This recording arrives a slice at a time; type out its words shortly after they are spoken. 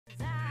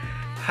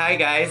Hi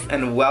guys,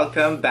 and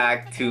welcome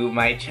back to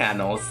my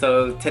channel.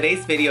 So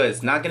today's video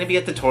is not going to be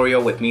a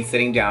tutorial with me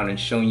sitting down and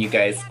showing you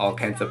guys all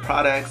kinds of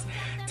products.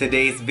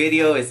 Today's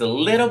video is a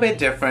little bit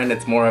different.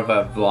 It's more of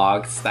a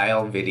vlog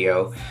style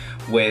video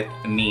with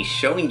me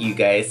showing you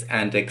guys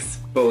and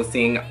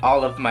exposing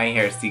all of my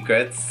hair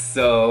secrets.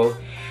 So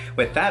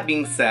with that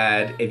being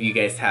said, if you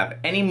guys have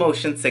any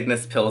motion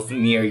sickness pills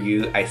near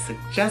you, I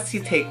suggest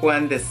you take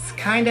one. This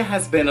kind of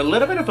has been a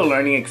little bit of a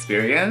learning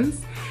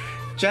experience,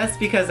 just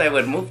because I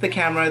would move the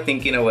camera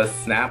thinking it was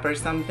snap or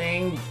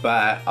something,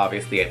 but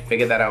obviously I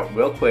figured that out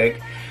real quick.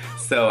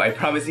 So I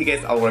promise you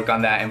guys I'll work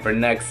on that, and for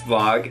next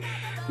vlog,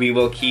 we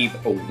will keep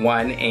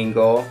one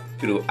angle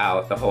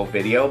throughout the whole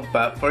video.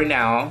 But for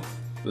now,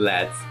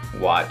 let's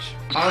watch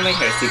all my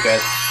hair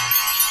secrets.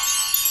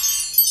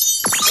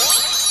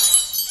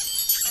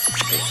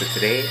 Okay, so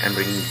today I'm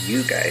bringing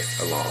you guys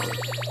along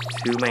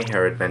to my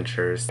hair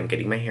adventures. I'm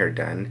getting my hair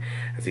done.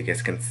 As you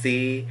guys can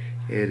see,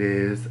 it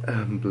is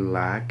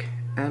black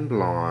and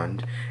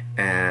blonde,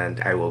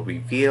 and I will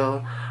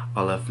reveal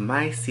all of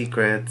my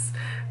secrets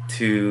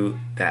to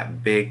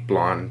that big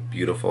blonde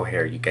beautiful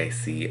hair you guys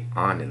see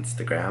on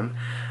Instagram.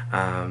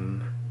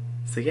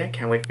 So yeah,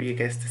 can't wait for you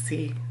guys to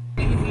see.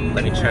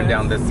 Let me turn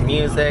down this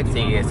music so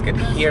you guys could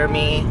hear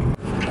me.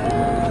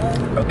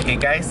 Okay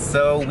guys,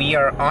 so we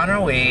are on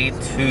our way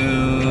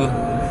to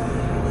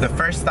the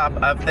first stop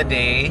of the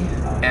day,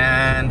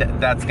 and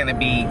that's gonna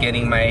be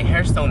getting my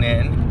hair sewn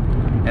in.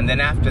 And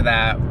then after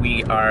that,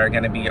 we are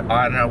gonna be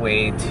on our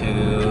way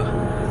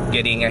to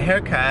getting a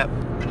haircut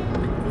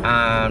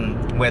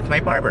with my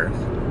barber.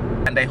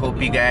 And I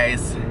hope you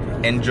guys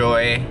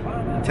enjoy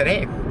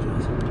today.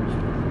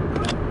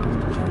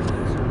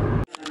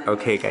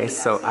 Okay guys,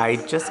 so I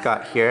just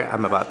got here.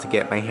 I'm about to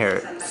get my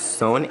hair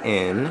sewn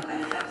in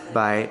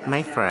by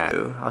my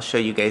friend. I'll show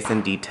you guys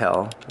in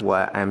detail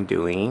what I'm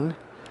doing,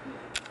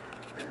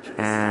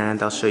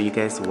 and I'll show you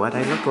guys what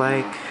I look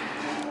like.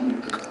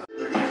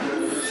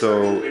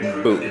 So,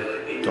 boom,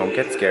 don't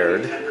get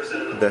scared.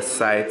 The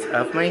sides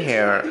of my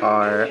hair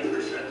are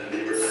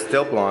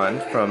still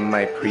blonde from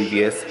my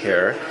previous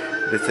hair.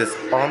 This is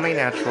all my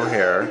natural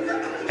hair,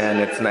 and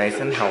it's nice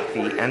and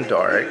healthy and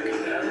dark.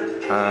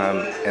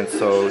 And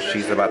so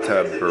she's about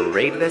to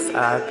braid this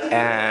up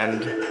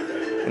and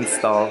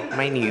install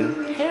my new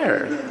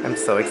hair. I'm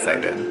so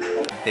excited.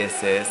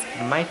 This is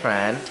my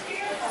friend.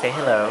 Say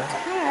hello.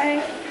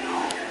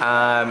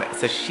 Hi.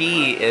 So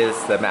she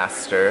is the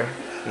master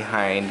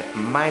behind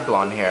my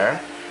blonde hair.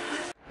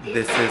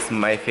 This is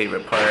my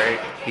favorite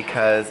part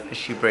because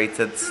she braids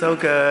it so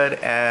good,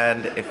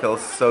 and it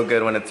feels so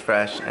good when it's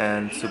fresh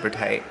and super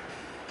tight.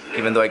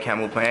 Even though I can't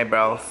move my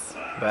eyebrows,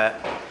 but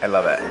I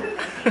love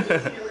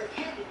it.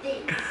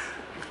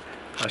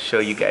 I'll show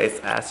you guys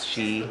as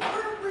she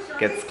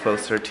gets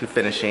closer to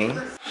finishing.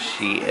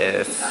 She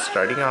is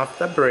starting off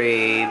the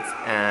braids,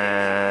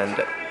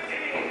 and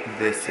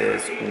this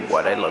is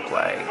what I look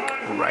like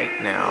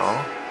right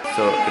now.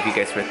 So if you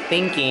guys were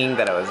thinking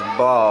that I was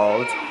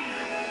bald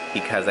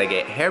because I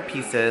get hair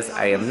pieces,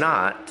 I am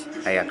not.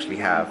 I actually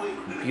have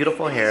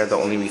beautiful hair. The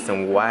only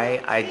reason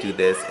why I do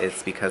this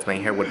is because my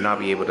hair would not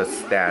be able to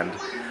stand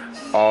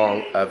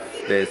all of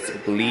this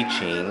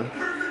bleaching.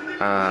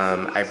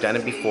 I've done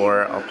it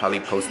before. I'll probably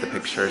post a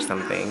picture or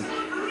something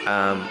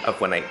of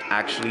when I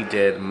actually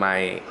did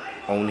my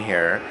own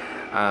hair.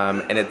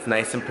 And it's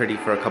nice and pretty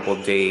for a couple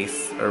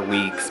days or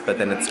weeks, but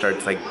then it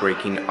starts like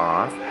breaking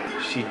off.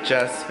 She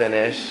just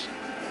finished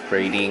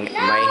braiding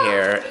my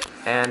hair,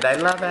 and I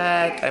love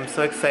it. I'm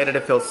so excited.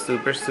 It feels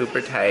super, super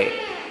tight,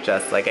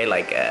 just like I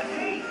like it.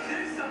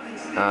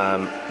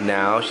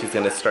 Now she's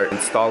gonna start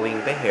installing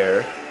the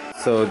hair.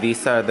 So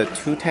these are the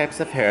two types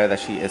of hair that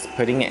she is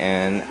putting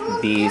in.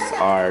 These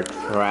are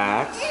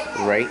tracks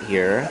right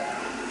here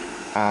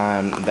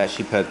that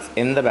she puts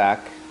in the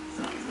back.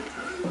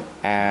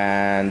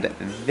 And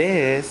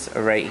this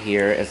right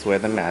here is where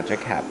the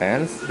magic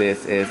happens.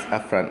 This is a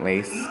front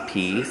lace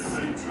piece,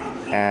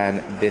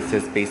 and this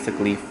is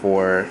basically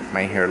for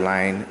my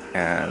hairline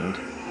and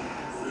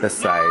the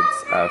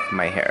sides of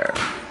my hair.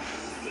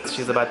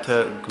 She's about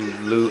to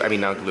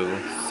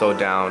sew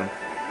down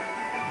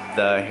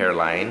the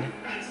hairline.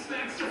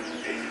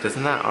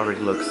 Doesn't that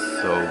already look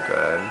so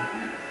good?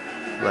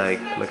 Like,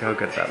 look how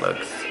good that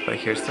looks. But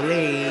here's the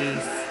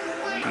lace.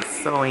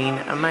 She's sewing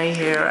my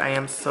hair. I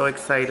am so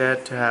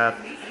excited to have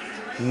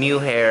new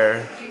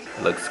hair.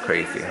 Looks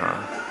crazy,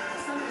 huh?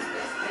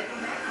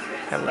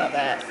 I love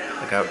it.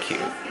 Look how cute.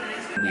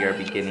 We are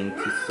beginning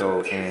to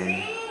sew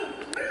in.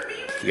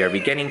 We are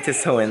beginning to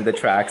sew in the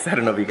tracks. I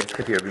don't know if you guys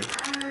could hear me.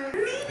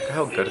 Look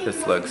how good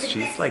this looks.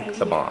 She's like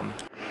the bomb.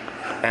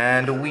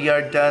 And we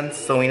are done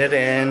sewing it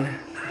in.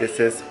 This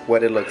is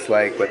what it looks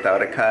like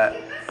without a cut.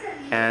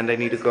 And I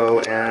need to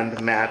go and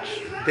match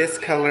this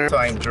color. So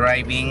I'm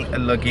driving,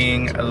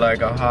 looking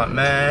like a hot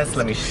mess.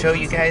 Let me show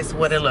you guys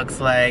what it looks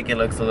like. It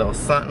looks a little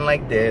something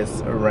like this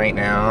right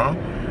now.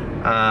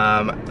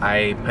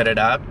 I put it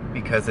up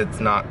because it's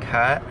not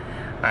cut.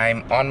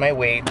 I'm on my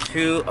way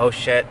to, oh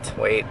shit,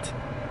 wait.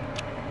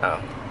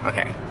 Oh,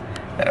 okay.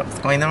 That was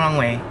going the wrong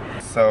way.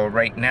 So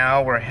right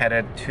now we're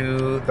headed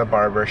to the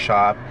barber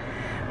shop.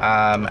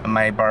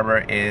 My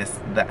barber is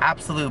the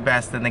absolute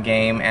best in the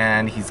game,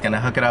 and he's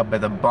gonna hook it up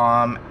with a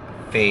bomb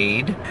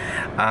fade.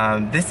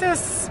 This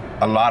is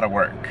a lot of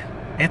work.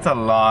 It's a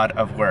lot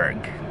of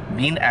work.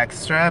 Being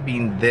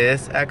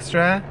this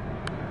extra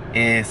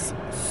is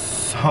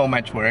so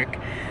much work.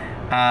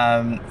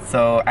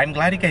 So I'm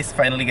glad you guys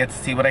finally get to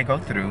see what I go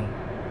through.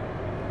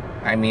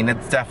 I mean,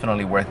 it's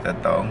definitely worth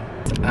it though.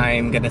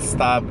 I'm gonna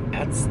stop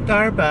at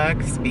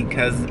Starbucks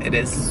because it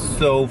is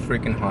so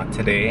freaking hot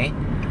today.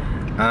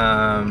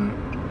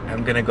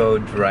 I'm gonna go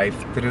drive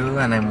through,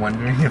 and I'm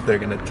wondering if they're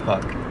gonna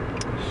talk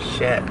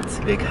shit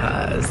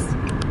because,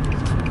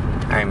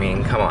 I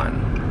mean, come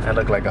on. I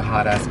look like a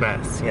hot ass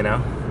mess, you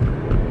know?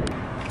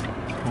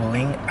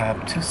 Pulling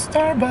up to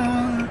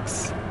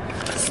Starbucks.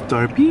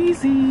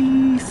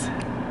 Starbeezies.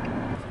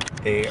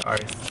 They are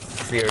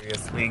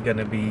seriously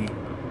gonna be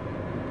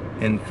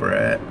in for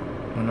it.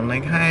 And I'm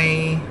like,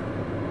 hi,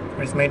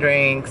 where's my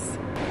drinks?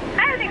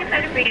 Hi, I think it's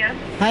ready for you.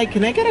 Hi,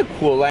 can I get a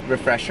cool light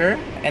refresher?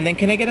 And then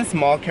can I get a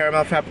small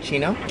caramel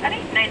frappuccino? I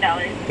think $9.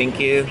 Thank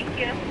you. Thank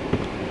you.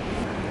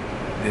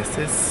 This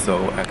is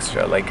so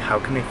extra. Like, how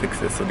can they fix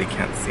this so they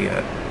can't see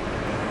it?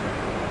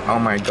 Oh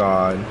my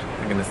god,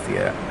 they're gonna see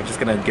it. I'm just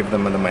gonna give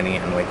them the money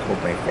and like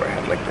hold my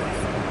forehead like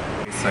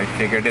this. So I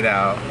figured it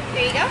out.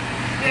 Here you go.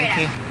 Thank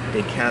you.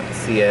 They can't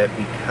see it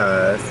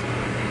because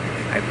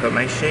I put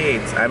my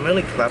shades. I'm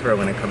really clever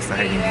when it comes to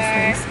hiding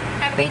these things.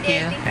 Thank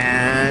you.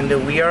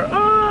 And we are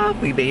off.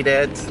 We made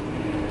it.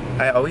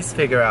 I always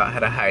figure out how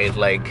to hide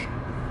like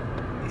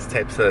these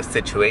types of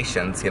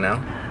situations, you know?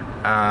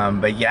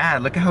 But yeah,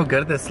 look at how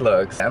good this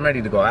looks. I'm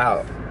ready to go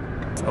out.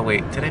 Oh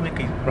wait, did I make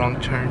a wrong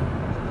turn?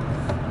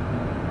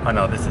 Oh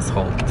no, this is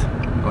Holt.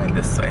 Going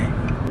this way.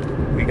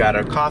 We got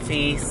our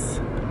coffees.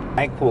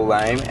 My Cool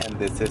Lime, and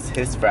this is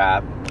his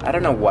frap. I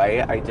don't know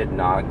why I did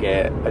not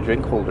get a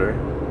drink holder.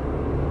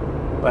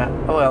 But,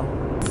 oh well.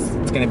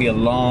 It's gonna be a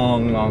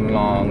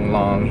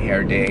long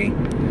hair day.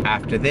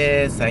 After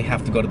this, I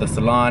have to go to the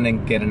salon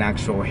and get an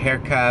actual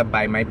haircut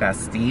by my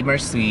bestie,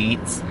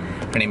 Mersweets.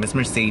 Her name is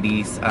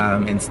Mercedes.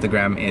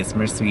 Instagram is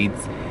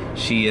Mersweets.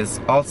 She is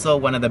also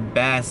one of the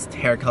best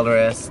hair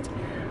colorists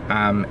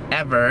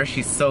ever.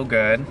 She's so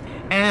good.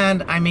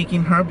 And I'm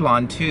making her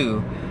blonde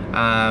too.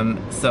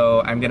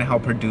 So I'm gonna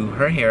help her do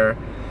her hair.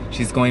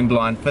 She's going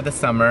blonde for the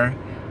summer.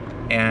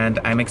 And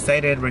I'm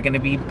excited. We're gonna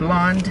be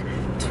blonde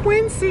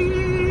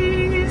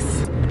twinsies.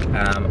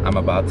 I'm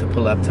about to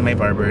pull up to my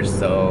barber,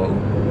 so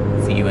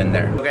see you in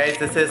there. So guys,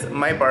 this is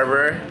my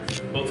barber.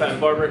 Full-time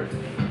barber.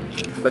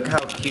 Look how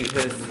cute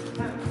his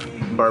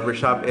barber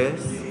shop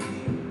is.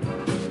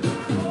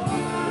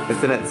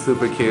 Isn't it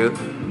super cute?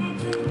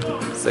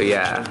 So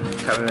yeah,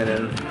 come in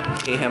and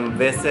pay him a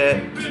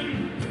visit.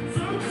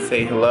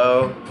 Say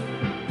hello.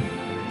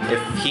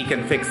 If he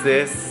can fix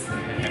this,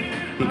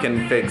 he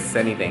can fix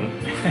anything.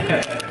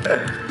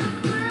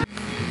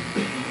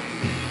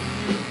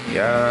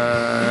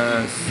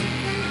 Yes.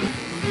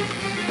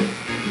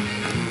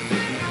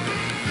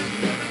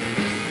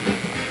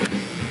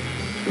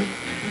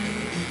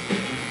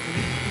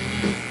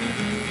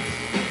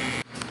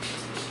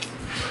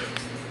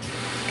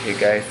 Okay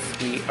guys,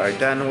 we are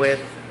done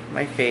with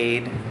my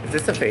fade. Is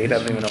this a fade? I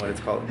don't even know what it's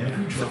called.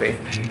 It's a fade.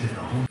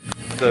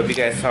 So if you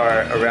guys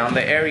are around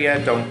the area,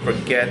 don't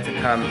forget to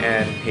come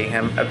and pay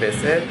him a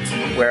visit.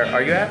 Where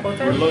are you at,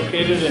 Walter? We're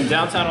located in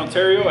downtown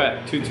Ontario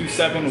at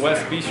 227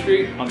 West B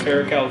Street,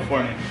 Ontario,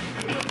 California.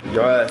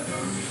 Yes.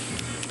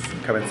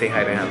 Come and say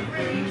hi to him.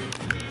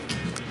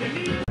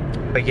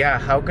 But yeah,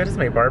 how good is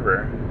my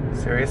barber?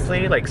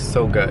 Seriously, like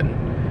so good.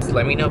 So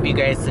let me know if you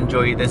guys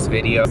enjoy this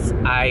video.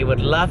 I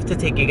would love to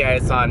take you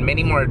guys on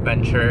many more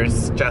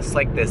adventures just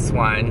like this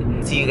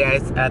one. See you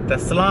guys at the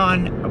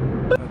salon.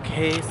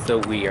 Okay, so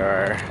we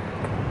are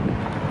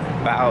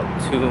about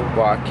to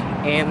walk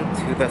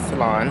into the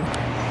salon.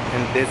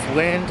 And this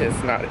wind is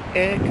not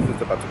it because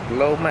it's about to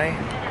blow my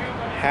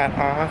hat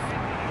off.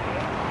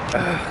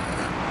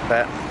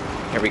 But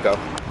here we go.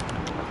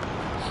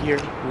 Here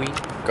we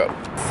go.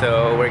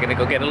 So we're gonna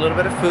go get a little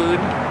bit of food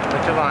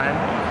with Javon.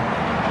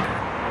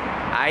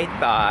 I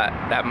thought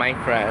that my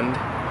friend,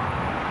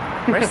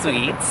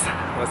 Mersweets,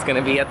 was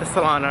gonna be at the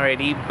salon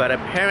already, but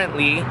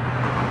apparently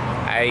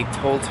I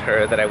told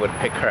her that I would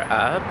pick her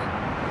up,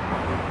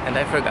 and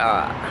I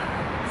forgot.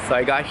 So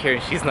I got here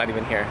and she's not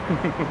even here.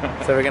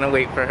 So we're gonna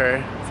wait for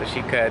her so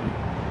she could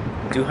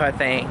do her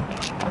thing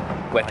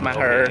with my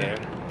hair.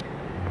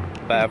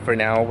 But for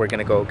now, we're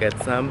gonna go get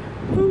some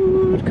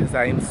food because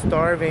I am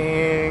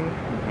starving.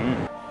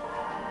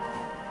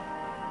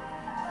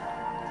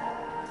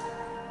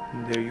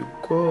 There you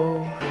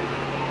go.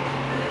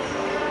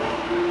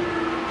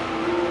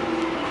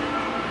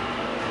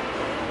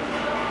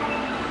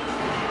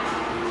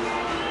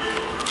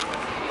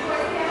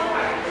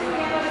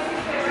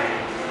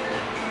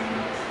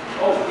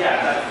 Oh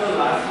yeah, that's the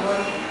last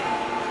one.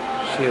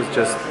 She is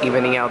just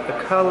evening out the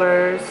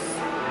colors.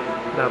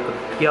 Now the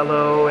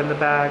yellow in the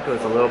back, it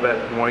was a little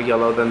bit more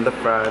yellow than the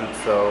front,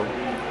 so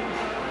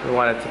we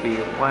want it to be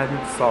one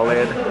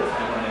solid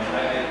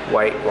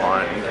white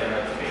blonde.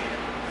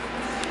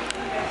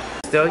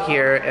 Still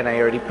here, and I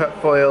already put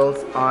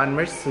foils on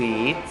my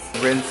sweets.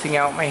 Rinsing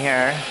out my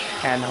hair,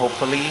 and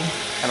hopefully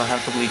I don't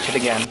have to bleach it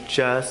again.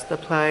 Just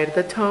applied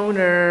the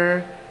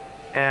toner,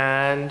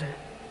 and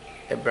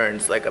it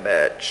burns like a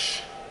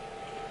bitch.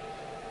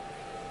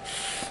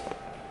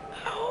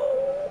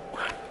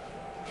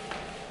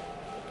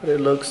 But it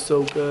looks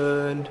so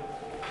good.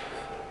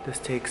 This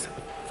takes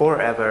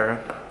forever,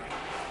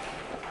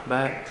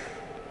 but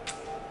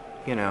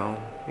you know,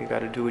 you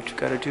gotta do what you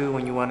gotta do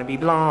when you wanna be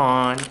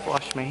blonde.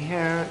 Wash my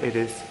hair, it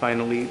is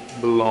finally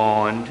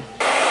blonde.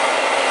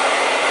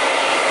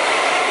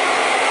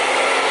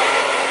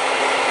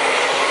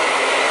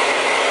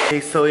 Okay,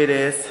 so it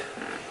is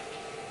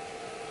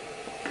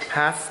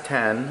past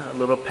 10, a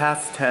little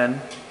past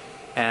 10,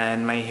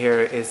 and my hair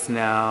is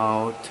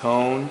now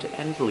toned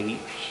and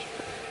bleached.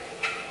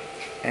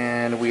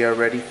 And we are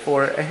ready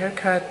for a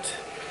haircut.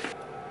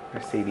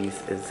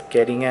 Mercedes is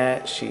getting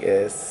it. She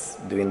is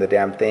doing the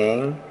damn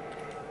thing.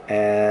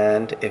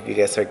 And if you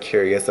guys are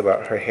curious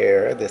about her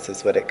hair, this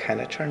is what it kind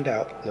of turned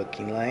out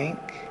looking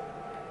like.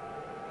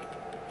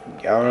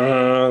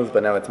 Yes,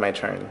 but now it's my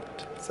turn.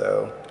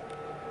 So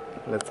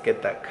let's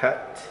get that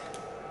cut.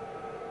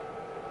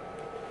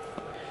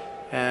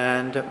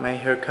 And my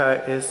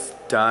haircut is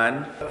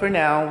done. For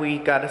now, we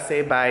gotta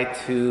say bye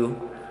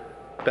to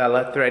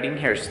Bella Threading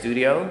Hair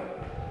Studio.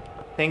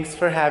 Thanks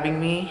for having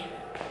me.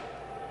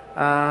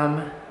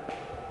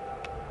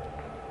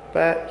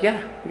 But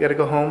yeah, we gotta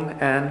go home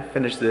and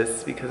finish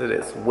this because it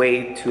is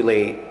way too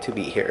late to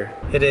be here.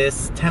 It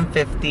is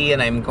 10:50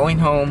 and I'm going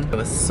home. It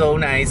was so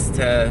nice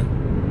to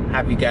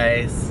have you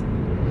guys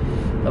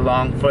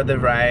along for the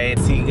ride.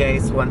 See you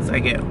guys once I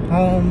get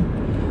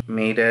home.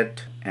 Made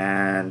it,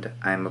 and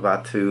I'm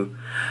about to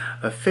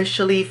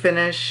officially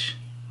finish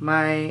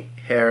my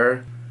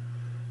hair.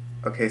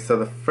 Okay, so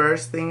the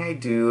first thing I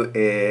do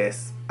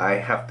is I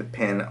have to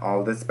pin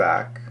all this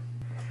back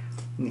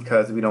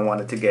because we don't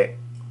want it to get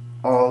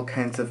all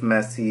kinds of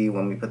messy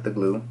when we put the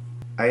glue.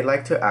 I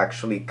like to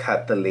actually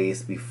cut the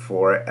lace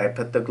before I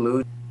put the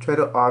glue. Try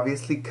to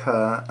obviously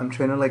cut. I'm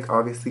trying to like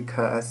obviously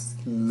cut as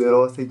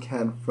little as I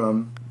can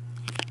from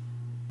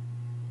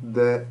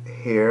the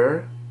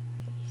hair.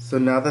 So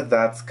now that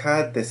that's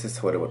cut, this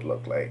is what it would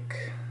look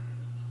like.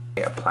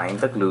 Okay, applying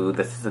the glue.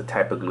 This is the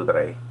type of glue that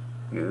I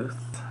use.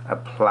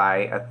 Apply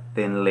a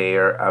thin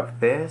layer of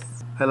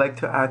this. I like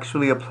to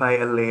actually apply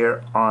a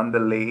layer on the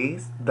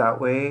lace. That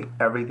way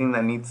everything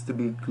that needs to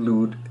be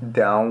glued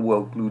down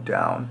will glue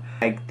down.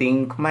 I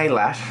think my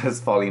lash is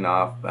falling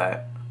off,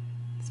 but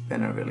it's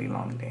been a really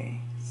long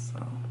day,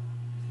 so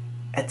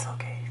it's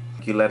okay.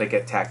 You let it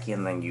get tacky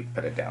and then you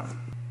put it down.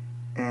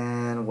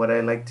 And what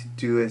I like to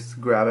do is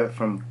grab it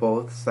from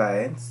both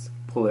sides,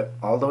 pull it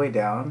all the way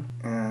down,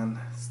 and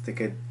stick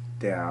it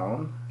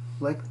down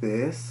like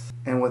this.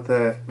 And with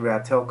a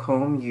rat tail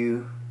comb,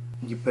 you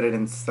put it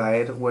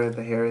inside where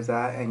the hair is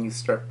at, and you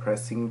start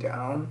pressing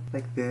down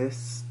like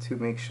this to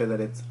make sure that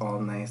it's all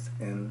nice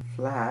and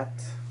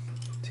flat.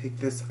 Take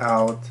this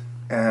out,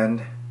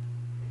 and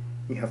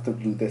you have to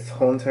glue this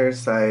whole entire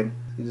side.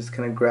 You just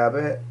kind of grab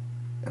it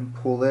and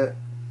pull it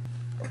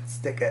and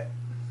stick it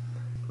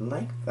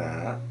like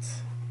that.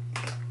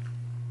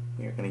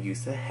 You're going to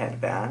use a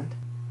headband.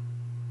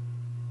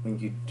 When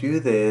you do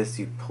this,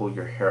 you pull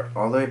your hair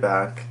all the way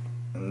back,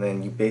 and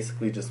then you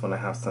basically just want to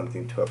have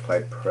something to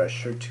apply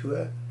pressure to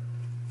it.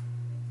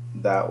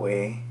 That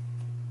way,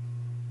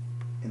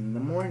 in the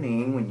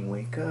morning when you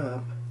wake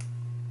up,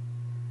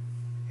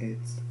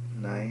 it's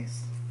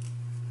nice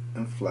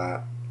and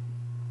flat,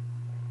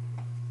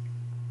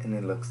 and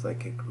it looks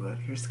like it grew out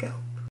of your scalp.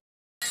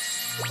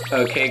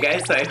 Okay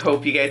guys, so I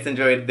hope you guys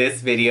enjoyed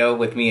this video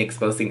with me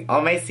exposing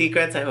all my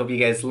secrets. I hope you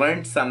guys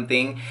learned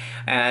something,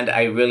 and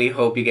I really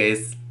hope you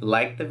guys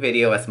liked the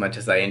video as much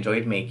as I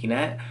enjoyed making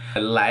it.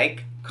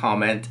 Like,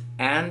 comment,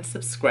 and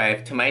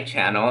subscribe to my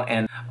channel,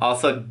 and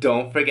also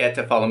don't forget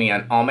to follow me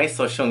on all my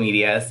social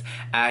medias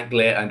at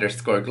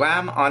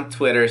glit_glam on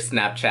Twitter,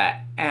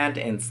 Snapchat, and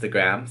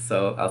Instagram.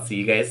 So I'll see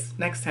you guys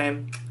next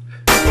time.